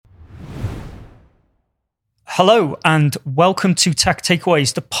Hello and welcome to Tech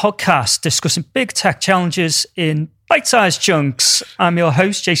Takeaways, the podcast discussing big tech challenges in bite-sized chunks. I'm your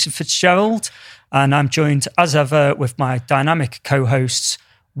host, Jason Fitzgerald, and I'm joined as ever with my dynamic co-hosts,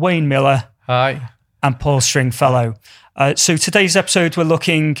 Wayne Miller. Hi. And Paul Stringfellow. So today's episode, we're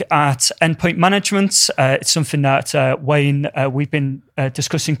looking at endpoint management. It's something that Wayne, we've been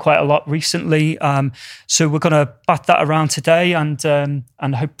discussing quite a lot recently. So we're going to bat that around today and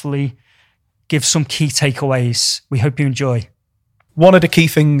hopefully give some key takeaways. We hope you enjoy. One of the key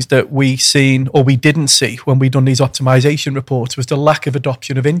things that we seen or we didn't see when we done these optimization reports was the lack of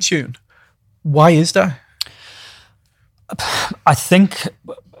adoption of Intune. Why is that? I think,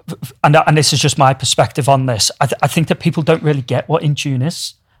 and this is just my perspective on this, I think that people don't really get what Intune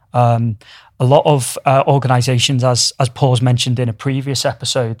is. A lot of organizations, as Paul's mentioned in a previous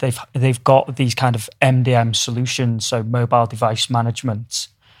episode, they've got these kind of MDM solutions, so mobile device management,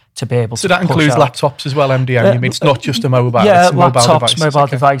 to be able to. So that includes laptops as well, MDM. You mean it's not just a mobile? Yeah, it's laptops, mobile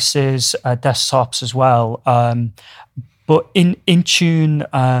devices, desktops as well. But Intune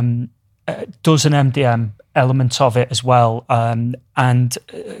does an MDM element of it as well, and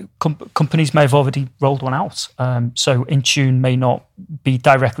companies may have already rolled one out. So Intune may not be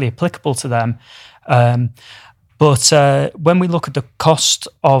directly applicable to them. But when we look at the cost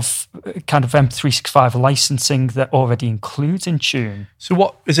of kind of M365 licensing that already includes Intune. So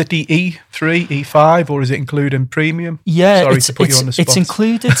what, is it the E3, E5, or is it including premium? Yeah, Sorry to put you on the spot. It's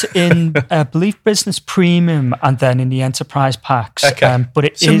included in, I believe, Business Premium and then in the Enterprise packs. Okay.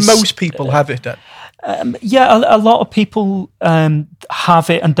 But so most people have it then? A lot of people have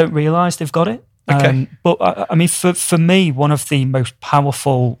it and don't realise they've got it. Okay. But I mean, for me, one of the most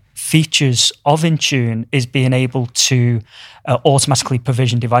powerful features of Intune is being able to automatically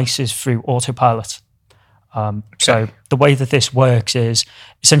provision devices through autopilot. So the way that this works is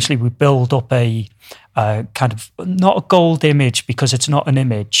essentially we build up a kind of not a gold image because it's not an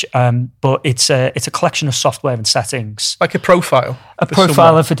image, but it's a collection of software and settings, like a profile. A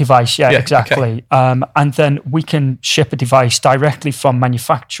profile of a device, yeah, exactly. Okay. And then we can ship a device directly from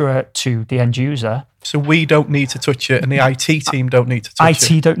manufacturer to the end user. So we don't need to touch it, and the IT team don't need to touch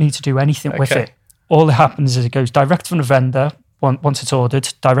it. IT don't need to do anything with it. All that happens is it goes direct from the vendor once it's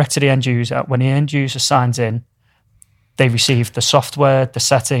ordered, direct to the end user. When the end user signs in, they receive the software, the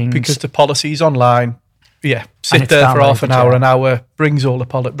settings. Because the policy's online. Yeah, sit there for half an hour, brings all the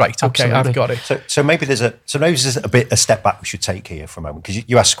policy. Right, okay, Absolutely. I've got it. So maybe there's a step back we should take here for a moment, because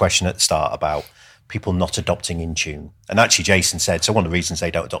you asked a question at the start about people not adopting Intune. And actually Jason said, so one of the reasons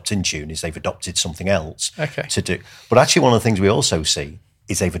they don't adopt Intune is they've adopted something else to do. But actually one of the things we also see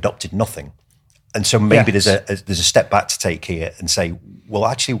is they've adopted nothing. And so maybe there's a step back to take here and say, well,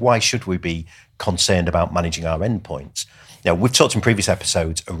 actually, why should we be concerned about managing our endpoints? Now, we've talked in previous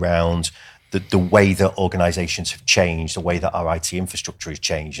episodes around the way that organizations have changed, the way that our IT infrastructure has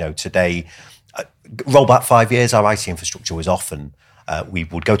changed. You know, today, roll back 5 years, our IT infrastructure was often, we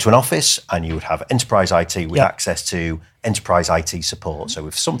would go to an office and you would have enterprise IT with access to enterprise IT support. So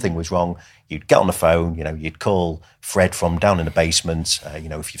if something was wrong, you'd get on the phone, you'd call Fred from down in the basement.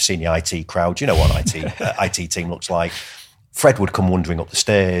 If you've seen the IT crowd, you know what an IT team looks like. Fred would come wandering up the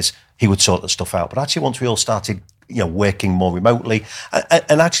stairs. He would sort that stuff out. But actually, once we all started, working more remotely,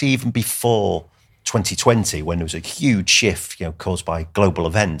 and actually even before 2020, when there was a huge shift, caused by global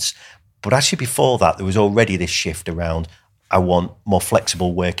events, but actually before that, there was already this shift around, I want more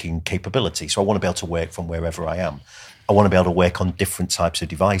flexible working capability. So I want to be able to work from wherever I am. I want to be able to work on different types of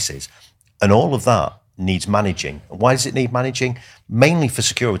devices. And all of that needs managing. And why does it need managing? Mainly for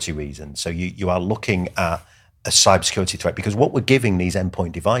security reasons. So you are looking at a cybersecurity threat, because what we're giving these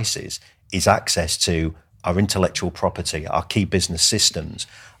endpoint devices is access to our intellectual property, our key business systems.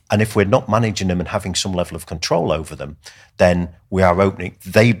 And if we're not managing them and having some level of control over them, then we are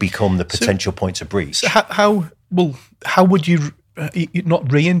they become the potential points of breach. So how would you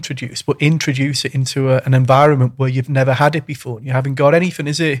not reintroduce, but introduce it into an environment where you've never had it before and you haven't got anything?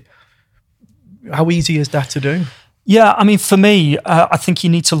 How easy is that to do? Yeah, I mean, for me, I think you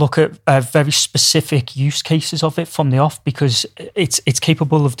need to look at very specific use cases of it from the off, because it's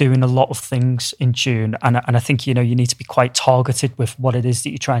capable of doing a lot of things in Intune, and I think you need to be quite targeted with what it is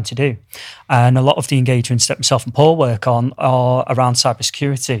that you're trying to do. And a lot of the engagements that myself and Paul work on are around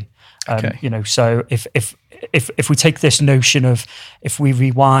cybersecurity. So if we take this notion of, if we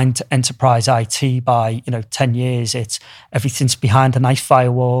rewind enterprise IT by 10 years, it's everything's behind a nice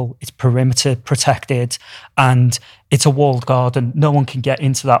firewall, it's perimeter protected, and it's a walled garden. No one can get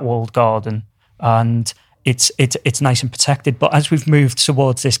into that walled garden, and it's nice and protected. But as we've moved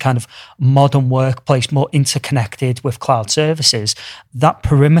towards this kind of modern workplace, more interconnected with cloud services, that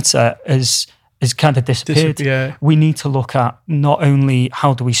perimeter has has kind of disappeared. We need to look at not only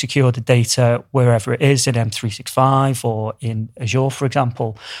how do we secure the data wherever it is in M365 or in Azure, for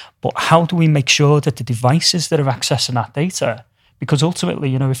example, but how do we make sure that the devices that are accessing that data, because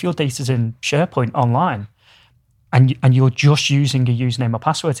ultimately, if your data's in SharePoint online and you're just using a username or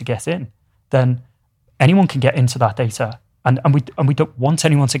password to get in, then anyone can get into that data. And we don't want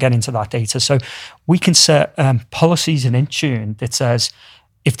anyone to get into that data. So we can set policies in Intune that says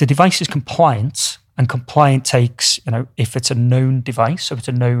if the device is compliant, and compliant takes, if it's a known device, so it's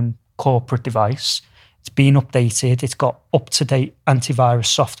a known corporate device, it's being updated, it's got up-to-date antivirus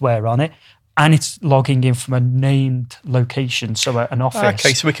software on it, and it's logging in from a named location, so an office.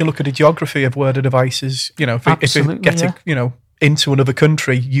 Okay, so we can look at the geography of where the device is. If it gets into another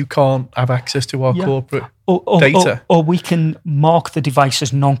country, you can't have access to our corporate data. Or we can mark the device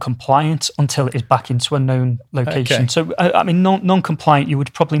as non-compliant until it is back into a known location. Okay. So, non-compliant, you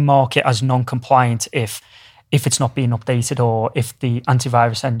would probably mark it as non-compliant if it's not being updated, or if the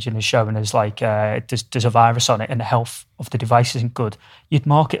antivirus engine is showing as like there's a virus on it and the health of the device isn't good. You'd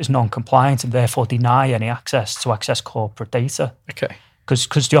mark it as non-compliant and therefore deny any access to access corporate data. Okay.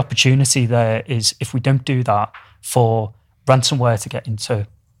 Because the opportunity there is, if we don't do that, for ransomware to get into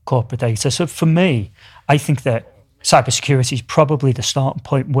corporate data. So for me, I think that cybersecurity is probably the starting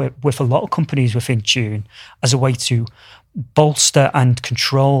point with a lot of companies within Intune as a way to bolster and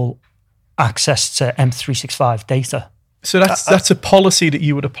control access to M365 data. So that's a policy that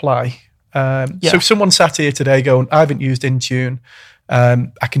you would apply. So if someone sat here today going, I haven't used Intune,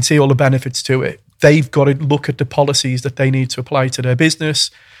 I can see all the benefits to it. They've got to look at the policies that they need to apply to their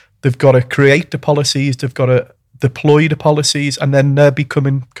business. They've got to create the policies. They've got to deploy the policies, and then they're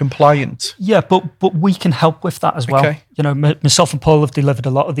becoming compliant. Yeah, but we can help with that as well. Okay. Myself and Paul have delivered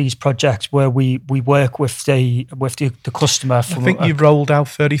a lot of these projects where we work with the customer. I think you've rolled out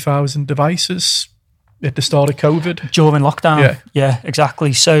 30,000 devices at the start of COVID. During lockdown. Yeah,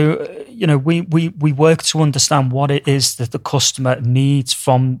 exactly. So, we work to understand what it is that the customer needs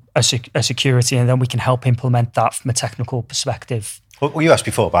from a security, and then we can help implement that from a technical perspective. Well, you asked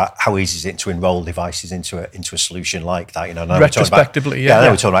before about how easy is it to enroll devices into a solution like that. Retrospectively, I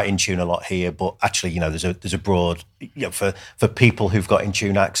know we're talking about Intune a lot here, but actually, there's a broad, for people who've got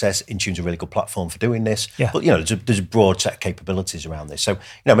Intune access, Intune's a really good platform for doing this. Yeah. But there's a broad set of capabilities around this. So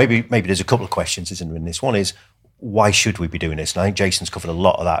maybe there's a couple of questions, isn't there, in this? One is, why should we be doing this? And I think Jason's covered a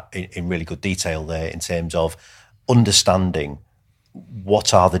lot of that in really good detail there in terms of understanding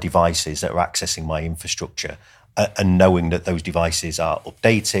what are the devices that are accessing my infrastructure, and knowing that those devices are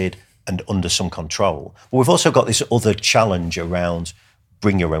updated and under some control. But we've also got this other challenge around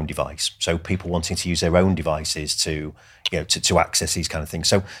bring your own device. So people wanting to use their own devices to access these kind of things.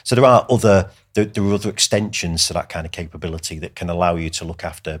 So there are other extensions to that kind of capability that can allow you to look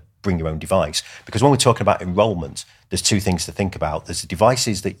after bring your own device. Because when we're talking about enrollment, there's two things to think about. There's the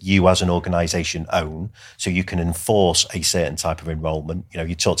devices that you as an organization own, so you can enforce a certain type of enrollment.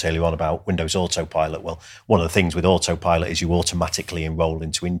 You talked earlier on about Windows Autopilot. Well, one of the things with Autopilot is you automatically enroll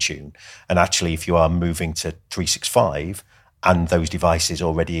into Intune. And actually, if you are moving to 365 and those devices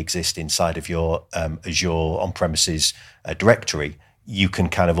already exist inside of your Azure on-premises directory, you can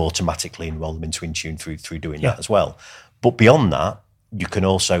kind of automatically enroll them into Intune through doing that as well. But beyond that, you can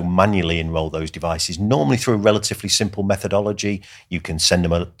also manually enroll those devices, normally through a relatively simple methodology. You can send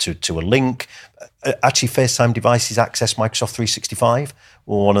them to a link. Actually, first-time devices access Microsoft 365.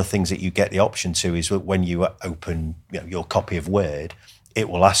 Well, one of the things that you get the option to is when you open your copy of Word, it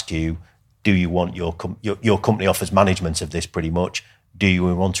will ask you, do you want your company offers management of this pretty much? Do you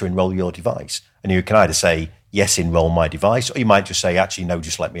want to enroll your device? And you can either say, yes, enroll my device, or you might just say, actually, no,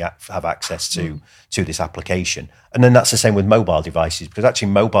 just let me have access to this application. And then that's the same with mobile devices, because actually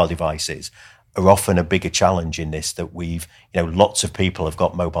mobile devices are often a bigger challenge in this, that we've, lots of people have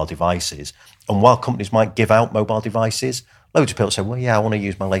got mobile devices. And while companies might give out mobile devices, loads of people say, well, yeah, I want to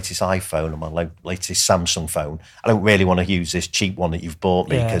use my latest iPhone or my latest Samsung phone. I don't really want to use this cheap one that you've bought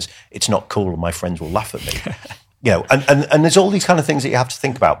me because it's not cool and my friends will laugh at me. And there's all these kind of things that you have to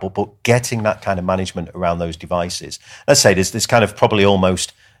think about, but getting that kind of management around those devices. Let's say there's kind of probably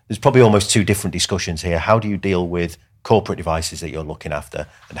almost two different discussions here. How do you deal with corporate devices that you're looking after,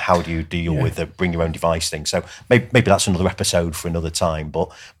 and how do you deal with the bring your own device thing? So maybe that's another episode for another time,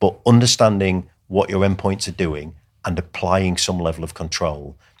 but understanding what your endpoints are doing and applying some level of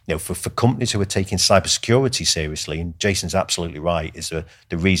control. For companies who are taking cybersecurity seriously, and Jason's absolutely right, is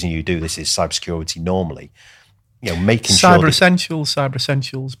the reason you do this is cybersecurity normally. Making Cyber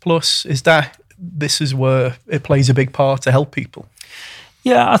Essentials Plus, this is where it plays a big part to help people.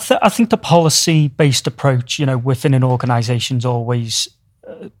 Yeah, I think the policy-based approach, within an organisation is always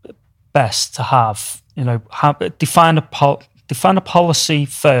best to have, define a policy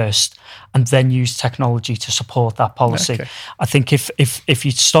first and then use technology to support that policy. Okay. I think if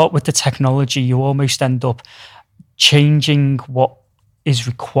you start with the technology, you almost end up changing what is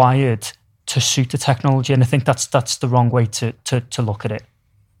required to suit the technology. And I think that's the wrong way to look at it.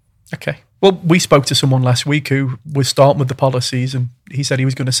 Okay. Well, we spoke to someone last week who was starting with the policies, and he said he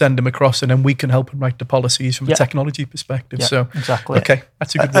was going to send them across, and then we can help him write the policies from a technology perspective. Yeah, so, exactly. Okay,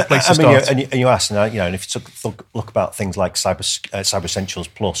 that's a good place to start. And you asked, and if you look about things like Cyber Essentials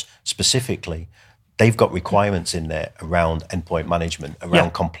Plus specifically, they've got requirements in there around endpoint management,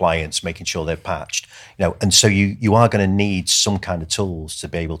 around compliance, making sure they're patched. And so you are going to need some kind of tools to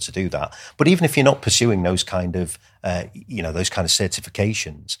be able to do that. But even if you're not pursuing those kind of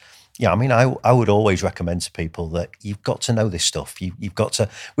certifications. Yeah, I mean, I would always recommend to people that you've got to know this stuff. You've got to.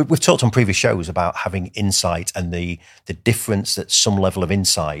 We've talked on previous shows about having insight and the difference that some level of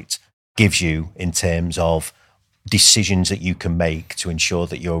insight gives you in terms of decisions that you can make to ensure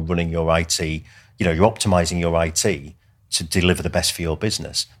that you're running your IT. You're optimizing your IT to deliver the best for your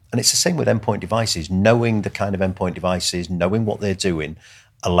business. And it's the same with endpoint devices. Knowing the kind of endpoint devices, knowing what they're doing,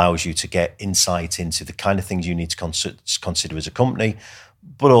 allows you to get insight into the kind of things you need to consider as a company,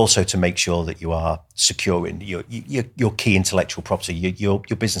 but also to make sure that you are securing your key intellectual property, your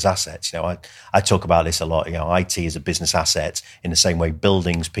business assets. I talk about this a lot. IT is a business asset in the same way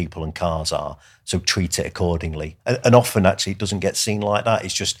buildings, people, and cars are. So treat it accordingly. And often, actually, it doesn't get seen like that.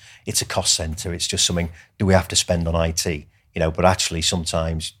 It's a cost center. It's just something. Do we have to spend on IT? But actually,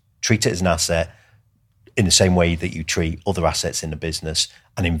 sometimes treat it as an asset in the same way that you treat other assets in the business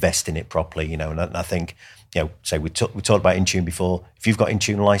and invest in it properly. And I think. Say we talked about Intune before. If you've got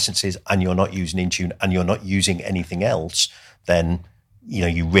Intune licenses and you're not using Intune and you're not using anything else, then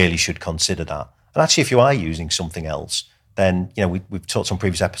you really should consider that. And actually, if you are using something else, then we've talked on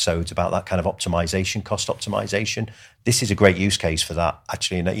previous episodes about that kind of optimization, cost optimization. This is a great use case for that.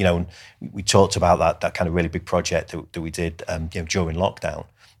 Actually, and we talked about that kind of really big project that we did during lockdown.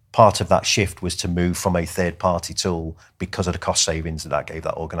 Part of that shift was to move from a third-party tool because of the cost savings that gave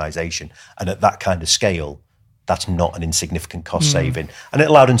that organisation. And at that kind of scale, that's not an insignificant cost saving. And it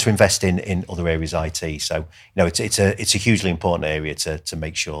allowed them to invest in other areas of IT. So, it's a hugely important area to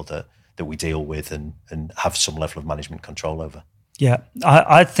make sure that we deal with and have some level of management control over. Yeah,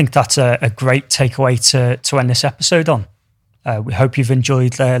 I think that's a great takeaway to end this episode on. We hope you've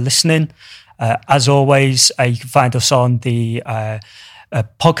enjoyed listening. As always, you can find us on the a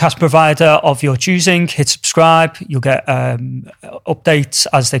podcast provider of your choosing. Hit subscribe. You'll get updates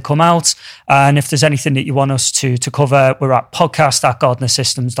as they come out. And if there's anything that you want us to cover, we're at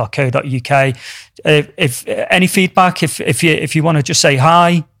podcast@gardnersystems.co.uk. If any feedback, if you want to just say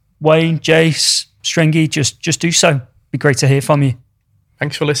hi, Wayne, Jace, Stringy, just do so. Be great to hear from you.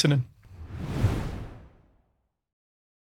 Thanks for listening.